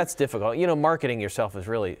 Right. That's difficult. You know, marketing yourself is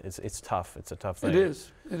really, it's tough. It's a tough thing. It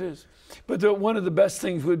is. But one of the best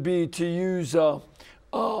things would be to use the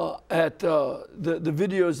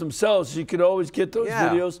videos themselves. You could always get those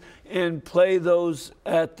videos and play those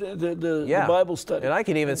at the Bible study. And I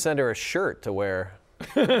can even send her a shirt to wear.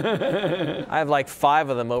 I have like 5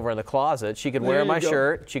 of them over in the closet. She could wear my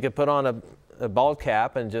shirt. She could put on a bald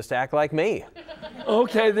cap and just act like me.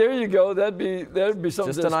 Okay, there you go. That'd be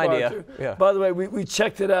something. Just to an idea. To. Yeah. By the way, we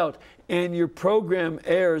checked it out, and your program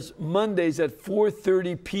airs Mondays at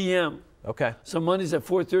 4:30 p.m. Okay. So Mondays at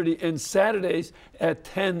 4:30 and Saturdays at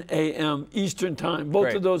 10 a.m. Eastern Time.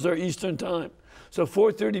 Both of those are Eastern Time. So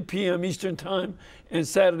 4:30 p.m. Eastern Time and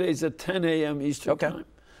Saturdays at 10 a.m. Eastern Time.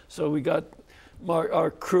 So we got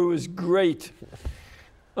our crew is great.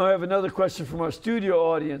 I have another question from our studio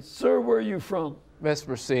audience. Sir, where are you from?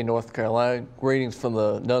 Vesper, North Carolina. Greetings from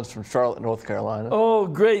the nuns from Charlotte, North Carolina. Oh,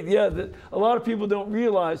 great. Yeah, a lot of people don't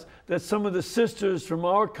realize that some of the sisters from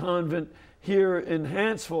our convent here in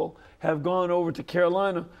Hanceville have gone over to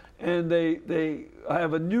Carolina, and they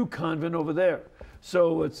have a new convent over there.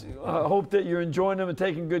 So I hope that you're enjoying them and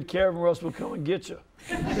taking good care of them, or else we'll come and get you.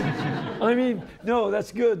 I mean, no,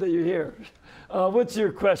 that's good that you're here. What's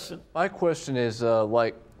your question? My question is,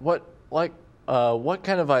 what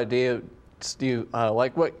kind of idea do you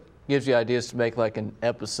what gives you ideas to make like an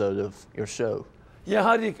episode of your show? Yeah,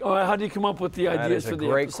 how do you come up with the ideas for the episodes? That is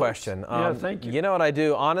a great question. Yeah, thank you. You know what I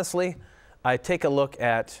do? Honestly, I take a look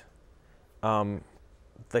at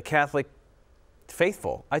the Catholic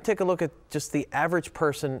faithful. I take a look at just the average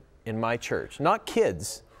person in my church, not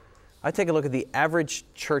kids. I take a look at the average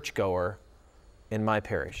churchgoer in my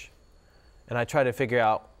parish. And I try to figure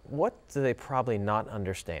out, what do they probably not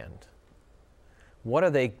understand? What are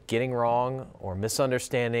they getting wrong or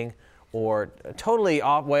misunderstanding or totally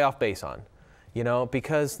way off base on? You know,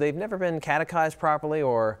 because they've never been catechized properly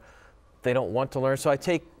or they don't want to learn. So I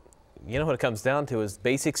take, you know what it comes down to is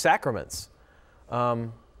basic sacraments.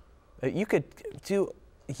 You could do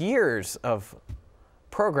years of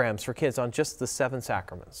programs for kids on just the 7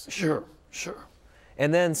 sacraments. Sure.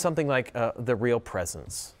 And then something like the real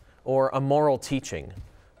presence. Or a moral teaching.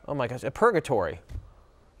 Oh my gosh, a purgatory.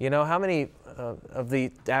 You know, how many of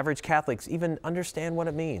the average Catholics even understand what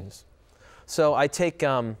it means? So I take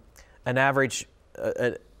an average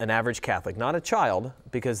Catholic, not a child,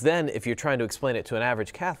 because then if you're trying to explain it to an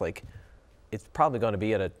average Catholic, it's probably going to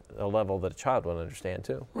be at a level that a child will understand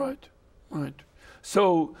too. Right.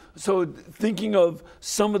 So thinking of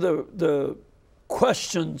some of the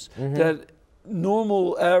questions that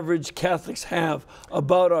normal average Catholics have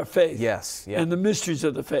about our faith. Yes. And the mysteries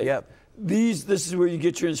of the faith. Yep. This is where you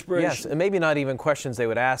get your inspiration. Yes, and maybe not even questions they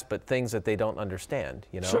would ask, but things that they don't understand,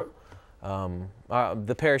 you know. Sure.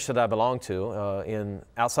 The parish that I belong to,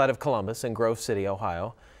 outside of Columbus in Grove City,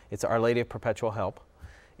 Ohio, it's Our Lady of Perpetual Help.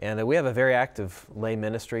 And we have a very active lay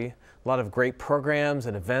ministry, a lot of great programs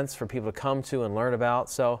and events for people to come to and learn about.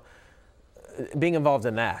 So being involved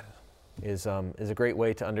in that is a great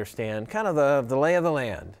way to understand kind of the lay of the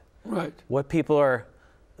land. Right. What people are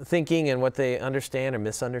thinking and what they understand or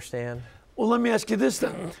misunderstand. Well, let me ask you this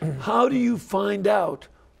then. How do you find out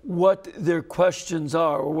what their questions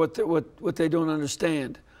are or what they don't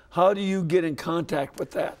understand? How do you get in contact with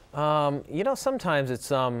that? You know, sometimes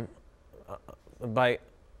it's by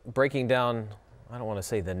breaking down, I don't want to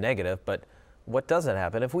say the negative, but what doesn't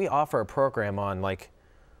happen. If we offer a program on like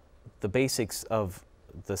the basics of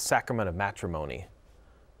the sacrament of matrimony,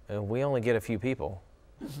 and we only get a few people,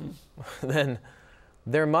 then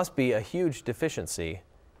there must be a huge deficiency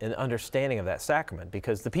in understanding of that sacrament,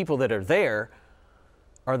 because the people that are there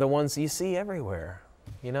are the ones you see everywhere,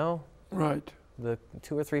 you know? Right. The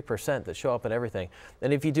 2 or 3% that show up in everything.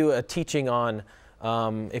 And if you do a teaching on,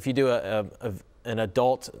 if you do an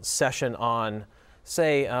adult session on,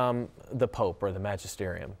 say, the Pope or the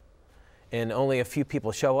Magisterium, and only a few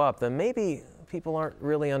people show up, then maybe people aren't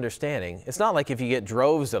really understanding. It's not like if you get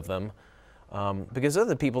droves of them, because they're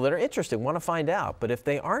the people that are interested, want to find out. But if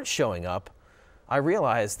they aren't showing up, I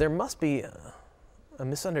realize there must be a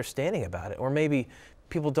misunderstanding about it, or maybe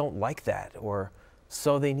people don't like that, or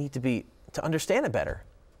so they need to understand it better.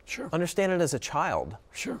 Sure. Understand it as a child.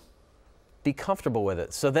 Sure. Be comfortable with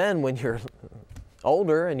it. So then when you're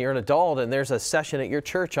older and you're an adult and there's a session at your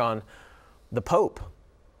church on the Pope,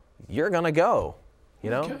 you're going to go, you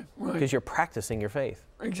know, because right. you're practicing your faith.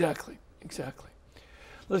 Exactly.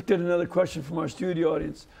 Let's get another question from our studio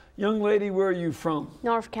audience. Young lady, where are you from?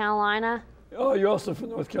 North Carolina. Oh, you're also from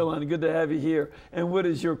North Carolina. Good to have you here. And what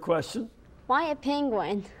is your question? Why a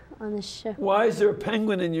penguin on the show? Why is there a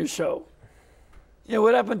penguin in your show? Yeah,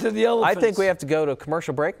 what happened to the elephants? I think we have to go to a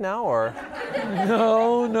commercial break now, or?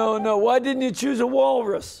 No. Why didn't you choose a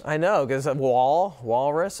walrus? I know, because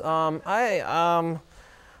walrus.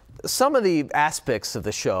 Some of the aspects of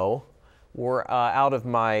the show were out of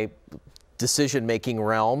my decision-making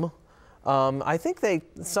realm. I think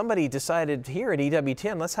somebody decided here at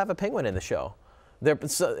EWTN, let's have a penguin in the show.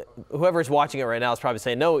 Whoever's watching it right now is probably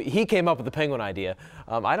saying, no, he came up with the penguin idea.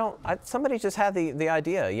 Somebody just had the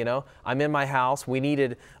idea, you know. I'm in my house. We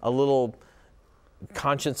needed a little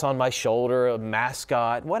conscience on my shoulder, a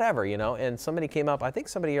mascot, whatever, you know. And somebody came up. I think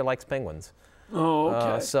somebody here likes penguins. Oh,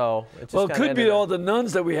 okay. So it just well, it could be all the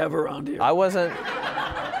nuns that we have around here. I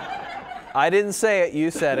didn't say it.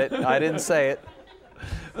 You said it. I didn't say it.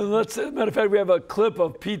 As a matter of fact, we have a clip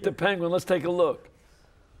of Pete the Penguin. Let's take a look.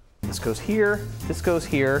 This goes here, this goes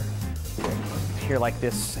here, here like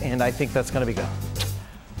this, and I think that's gonna be good.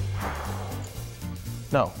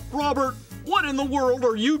 No. Robert, what in the world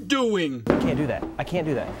are you doing? I can't do that. I can't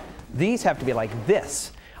do that. These have to be like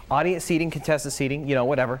this. Audience seating, contestant seating, you know,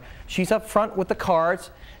 whatever. She's up front with the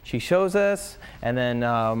cards. She shows us, and then,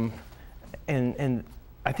 and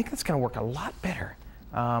I think that's gonna work a lot better.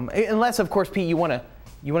 Unless, of course, Pete, you wanna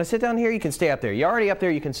sit down here, you can stay up there. You're already up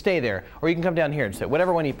there, you can stay there. Or you can come down here and sit,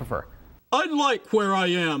 whatever one you prefer. I like where I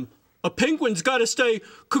am. A penguin's gotta stay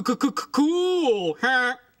cool,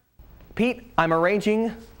 huh? Pete, I'm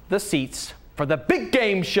arranging the seats for the big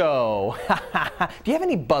game show. Do you have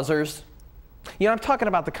any buzzers? You know, I'm talking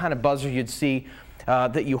about the kind of buzzer you'd see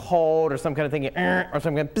that you hold, or some kind of thing, or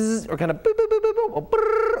some kind of buzz, or kind of boop, boop, boop, boop, boop, or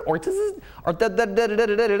brrr, or tizz, or da da da da da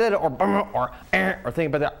da da, or brr, or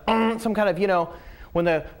thing, but some kind of, you know, when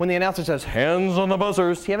the announcer says hands on the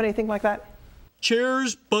buzzers. Do you have anything like that?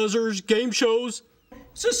 Chairs, buzzers, game shows.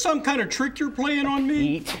 Is this some kind of trick you're playing on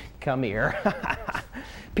me? Pete, come here.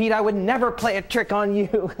 Pete, I would never play a trick on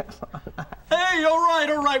you. Hey, all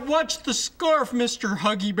right. Watch the scarf, Mr.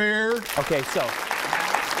 Huggy Bear. Okay, so.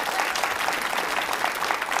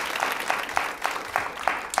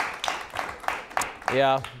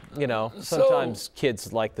 Yeah, you know, sometimes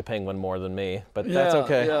kids like the penguin more than me, but that's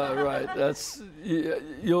okay. Yeah, right. That's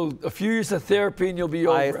a few years of therapy and you'll be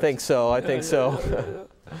over I think so. I think so.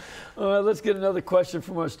 All right, let's get another question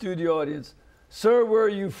from our studio audience. Sir, where are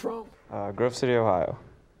you from? Grove City, Ohio.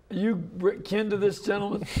 Are you kin to this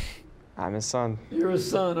gentleman? I'm his son. You're his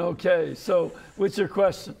son, okay. So, what's your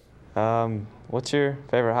question? What's your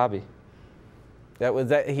favorite hobby?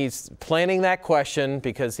 He's planning that question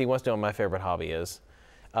because he wants to know what my favorite hobby is.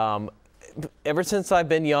 Ever since I've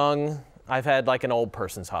been young, I've had like an old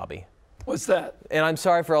person's hobby. What's that? And I'm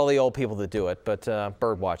sorry for all the old people that do it, but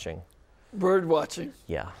bird watching. Bird watching?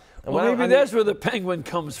 Yeah. Well, maybe that's where the penguin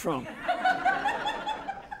comes from.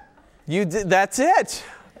 That's it.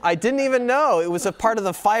 I didn't even know. It was a part of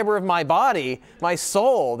the fiber of my body, my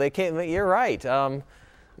soul. You're right.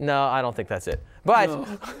 No, I don't think that's it. But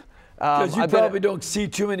because you probably don't see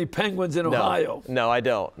too many penguins in Ohio. No, I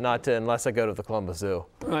don't. Not unless I go to the Columbus Zoo.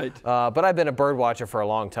 Right. But I've been a bird watcher for a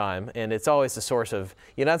long time, and it's always the source of,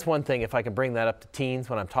 you know, that's one thing, if I can bring that up to teens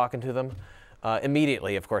when I'm talking to them,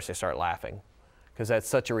 immediately, of course, they start laughing. Because that's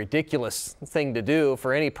such a ridiculous thing to do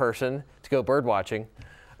for any person to go bird watching.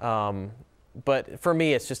 But for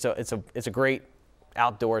me, it's just it's a great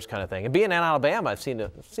outdoors kind of thing. And being in Alabama, I've seen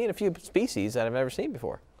a few species that I've never seen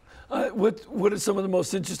before. What are some of the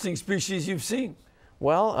most interesting species you've seen?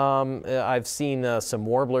 Well, I've seen some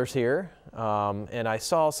warblers here, and I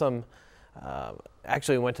saw some.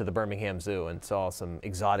 Actually, went to the Birmingham Zoo and saw some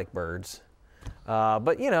exotic birds.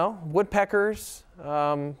 But you know, woodpeckers,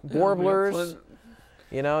 warblers.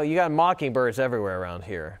 You know, you got mockingbirds everywhere around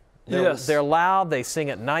here. They're loud. They sing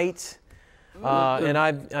at night. And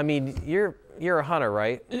I mean, you're a hunter,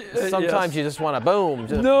 right? Sometimes you just want to boom.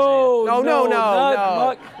 No.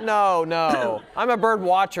 I'm a bird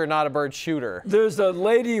watcher, not a bird shooter. There's a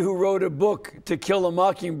lady who wrote a book, To Kill a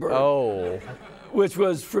Mockingbird. Oh. Which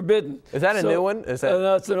was forbidden. Is that a new one? Is that?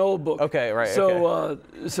 That's an old book. Okay, right. So,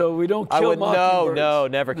 so we don't kill mockingbirds. No,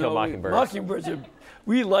 never kill mockingbirds. Mockingbirds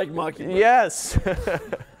we like mockingbirds. Yes.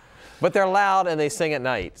 But they're loud and they sing at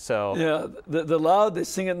night, so. Yeah, they're loud, they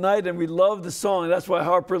sing at night, and we love the song. That's why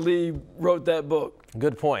Harper Lee wrote that book.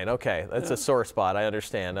 Good point, okay. That's a sore spot, I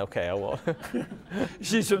understand. Okay, I will.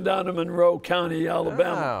 She's from down in Monroe County,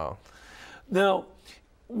 Alabama. Oh. Now,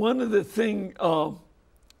 one of the things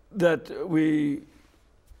that we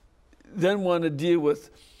then want to deal with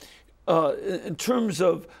in terms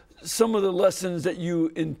of some of the lessons that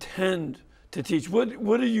you intend to teach.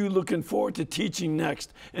 What are you looking forward to teaching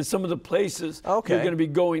next, and some of the places you're Okay. going to be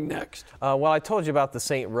going next? Well, I told you about the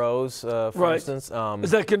St. Rose, for instance.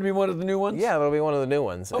 Is that going to be one of the new ones? Yeah, that'll be one of the new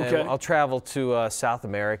ones. Okay. And I'll travel to South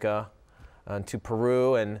America, to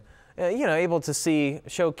Peru, and able to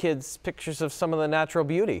show kids pictures of some of the natural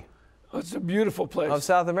beauty Oh, it's a beautiful place. of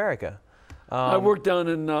South America. I worked down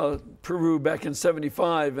in Peru back in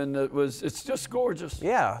 '75, and it's just gorgeous.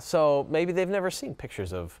 Yeah, so maybe they've never seen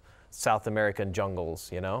pictures of South American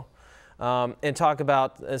jungles, and talk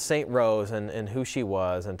about St. Rose and who she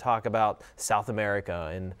was, and talk about South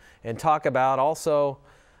America, and talk about also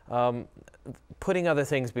putting other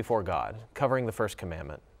things before God, covering the first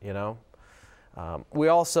commandment, We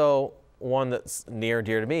also, one that's near and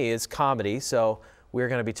dear to me is comedy, so we're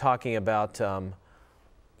going to be talking about,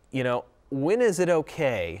 when is it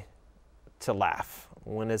okay to laugh?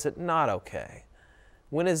 When is it not okay?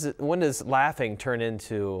 When does laughing turn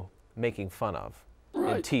into making fun of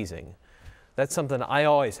and teasing? That's something I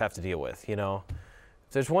always have to deal with, If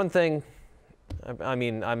there's one thing,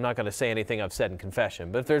 I'm not going to say anything I've said in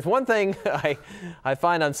confession, but if there's one thing I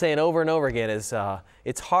find I'm saying over and over again is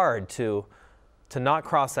it's hard to not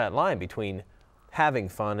cross that line between having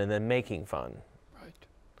fun and then making fun.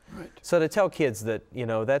 Right. So to tell kids that,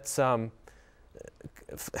 that's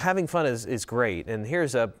having fun is great. And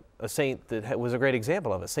here's a saint that was a great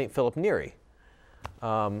example of it, St. Philip Neri.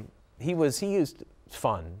 He used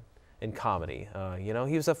fun in comedy. He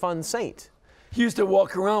was a fun saint. He used to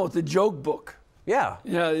walk around with a joke book. Yeah.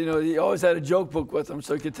 Yeah, he always had a joke book with him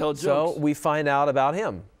so he could tell jokes. So we find out about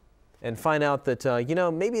him and find out that,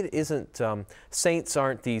 maybe it isn't, saints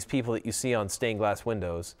aren't these people that you see on stained glass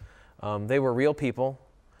windows. They were real people.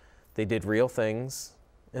 They did real things.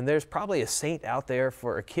 And there's probably a saint out there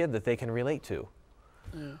for a kid that they can relate to.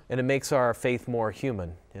 Yeah. And it makes our faith more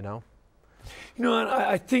human, And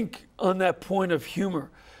I think on that point of humor,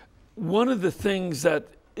 one of the things that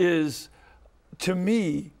is, to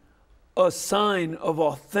me, a sign of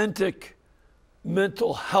authentic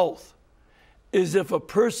mental health is if a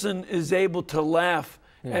person is able to laugh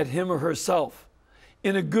at him or herself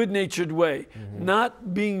in a good-natured way,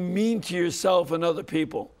 not being mean to yourself and other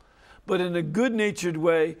people, but in a good-natured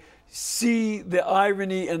way, see the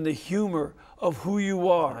irony and the humor of who you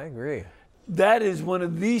are. I agree. That is one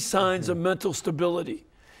of the signs of mental stability.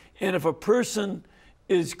 And if a person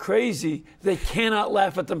is crazy, they cannot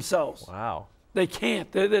laugh at themselves. Wow. They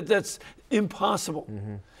can't. That's impossible.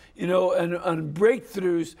 And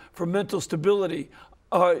breakthroughs for mental stability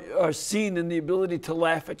are seen in the ability to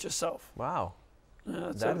laugh at yourself. Wow.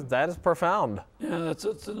 Yeah, that is profound. Yeah, that's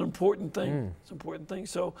an important thing. It's an important thing.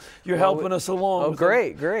 So you're helping us along. Oh,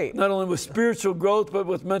 great. Not only with spiritual growth, but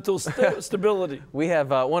with mental stability. We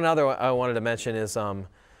have one other I wanted to mention is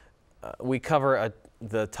we cover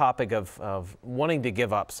the topic of wanting to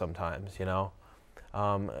give up sometimes,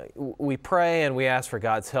 We pray and we ask for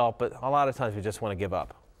God's help, but a lot of times we just want to give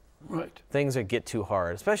up. Right. Things that get too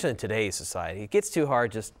hard, especially in today's society. It gets too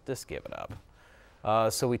hard, just give it up.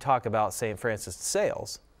 So we talk about St. Francis de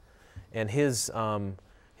Sales and his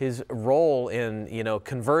role in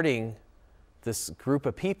converting this group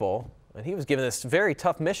of people, and he was given this very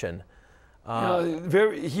tough mission.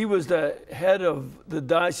 He was the head of the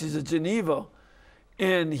Diocese of Geneva,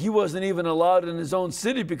 and he wasn't even allowed in his own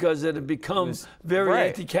city because it had become very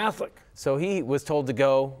anti-Catholic. So he was told to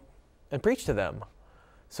go and preach to them.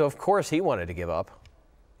 So of course he wanted to give up.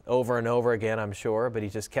 Over and over again, I'm sure, but he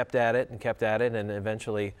just kept at it, and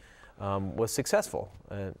eventually was successful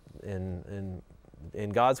in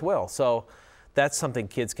God's will. So that's something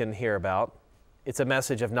kids can hear about. It's a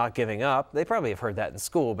message of not giving up. They probably have heard that in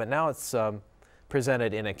school, but now it's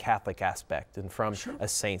presented in a Catholic aspect and from a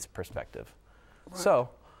saint's perspective. Right. So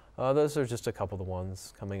those are just a couple of the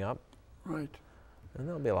ones coming up. Right. And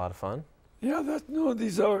that'll be a lot of fun. Yeah,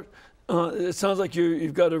 these are, it sounds like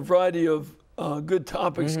you've got a variety of good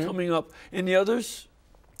topics coming up. Any others?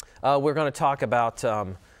 We're going to talk about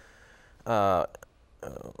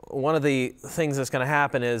one of the things that's going to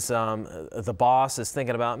happen is the boss is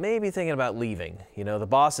thinking about leaving. The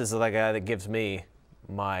boss is the guy that gives me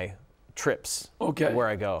my trips where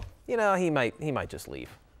I go. He might just leave.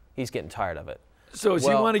 He's getting tired of it. So does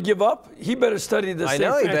he want to give up? He better study the St.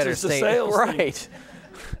 Francis de Sales thing.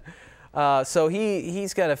 Right. So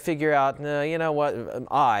he's got to figure out,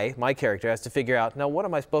 my character has to figure out, now what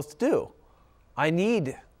am I supposed to do? I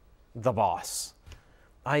need the boss.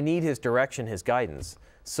 I need his direction, his guidance.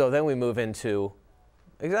 So then we move into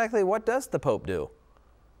exactly what does the Pope do?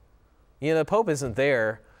 The Pope isn't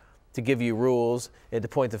there to give you rules and to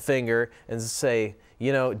point the finger and say,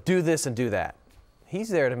 do this and do that. He's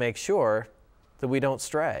there to make sure that we don't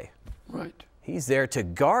stray. Right. He's there to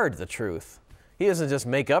guard the truth. He doesn't just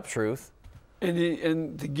make up truth.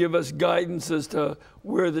 And to give us guidance as to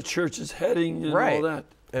where the church is heading and all that.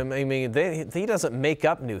 I mean, he doesn't make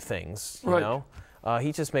up new things, you know.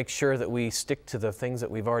 He just makes sure that we stick to the things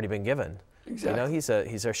that we've already been given. Exactly. You know,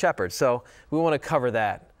 he's our shepherd. So we want to cover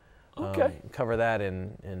that. Okay. Cover that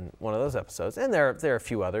in one of those episodes. And there are a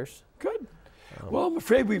few others. Good. Well, I'm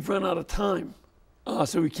afraid we've run out of time.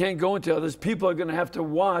 So we can't go into others. People are going to have to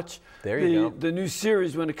watch the new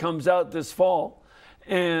series when it comes out this fall,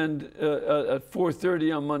 and at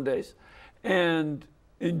 4:30 on Mondays, and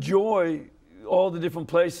enjoy all the different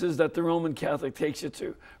places that the Roman Catholic takes you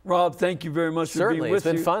to. Rob, thank you very much for being with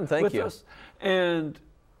us. It's been fun. Thank you. And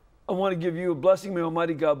I want to give you a blessing. May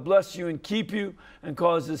Almighty God bless you and keep you and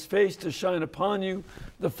cause His face to shine upon you,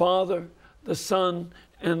 the Father, the Son,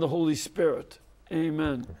 and the Holy Spirit.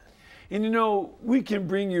 Amen. And you know, we can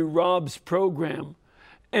bring you Rob's program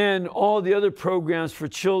and all the other programs for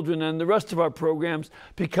children and the rest of our programs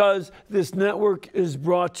because this network is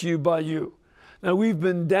brought to you by you. Now, we've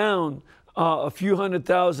been down a few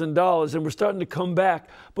 $100,000 and we're starting to come back,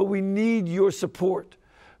 but we need your support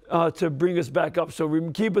to bring us back up.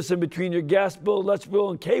 So keep us in between your gas bill, electric bill,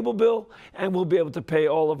 and cable bill, and we'll be able to pay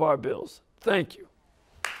all of our bills. Thank you.